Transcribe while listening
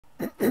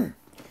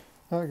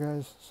Hi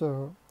guys,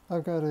 so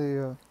I've got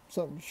a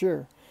something to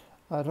share.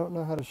 I don't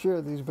know how to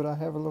share these, but I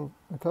have a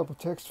couple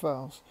text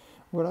files.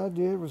 What I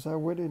did was I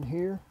went in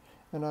here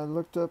and I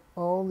looked up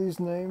all these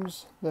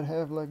names that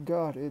have like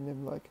God in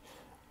them, like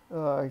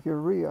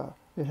Uriah.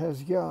 It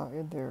has Yah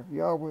in there,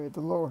 Yahweh,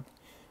 the Lord.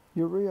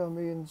 Uriah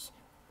means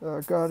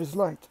God is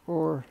light,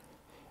 or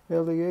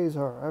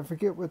Eleazar. I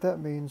forget what that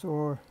means,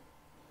 or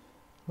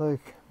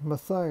like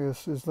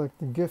Matthias is like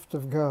the gift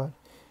of God.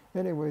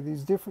 Anyway,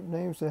 these different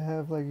names that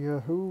have like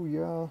Yahu,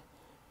 Yah,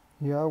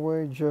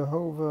 Yahweh,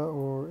 Jehovah,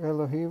 or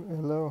Elohim,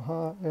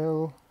 Eloha,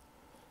 El,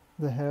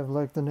 they have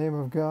like the name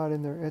of God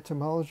in their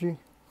etymology.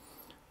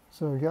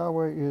 So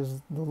Yahweh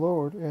is the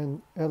Lord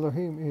and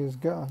Elohim is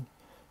God.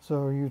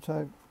 So you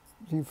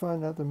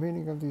find out the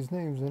meaning of these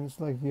names and it's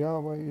like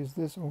Yahweh is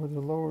this, or the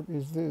Lord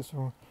is this,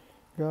 or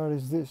God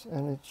is this.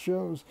 And it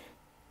shows,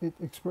 it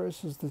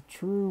expresses the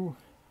true,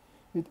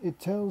 it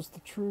tells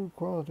the true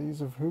qualities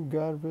of who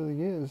God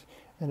really is.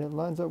 And it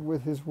lines up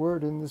with his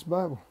word in this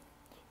Bible,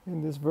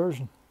 in this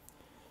version.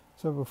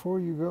 So before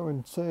you go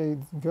and say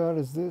God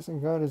is this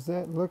and God is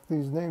that, look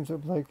these names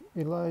up like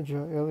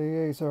Elijah,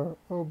 Eleazar,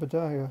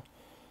 Obadiah,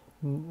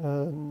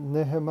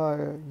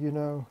 Nehemiah,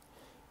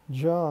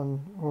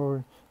 John,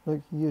 or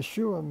like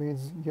Yeshua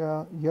means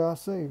Yah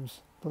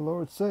saves, the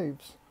Lord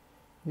saves.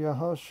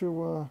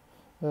 Yahashua,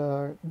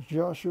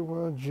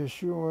 Joshua,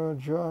 Jeshua,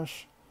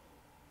 Josh,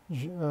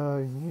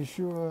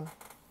 Yeshua,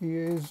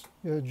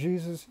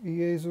 Jesus,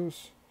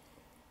 Jesus.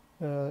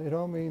 It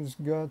all means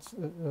the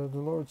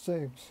Lord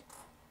saves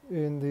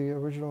in the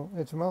original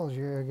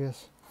etymology, I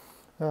guess,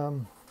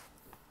 um,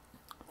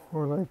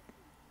 or like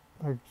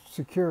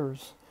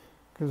secures,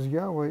 because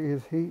Yahweh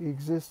is He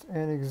exists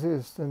and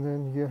exists, and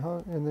then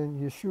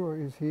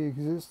Yeshua is He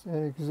exists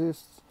and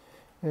exists,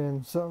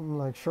 and something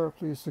like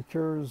sharply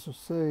secures or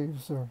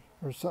saves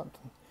or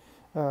something.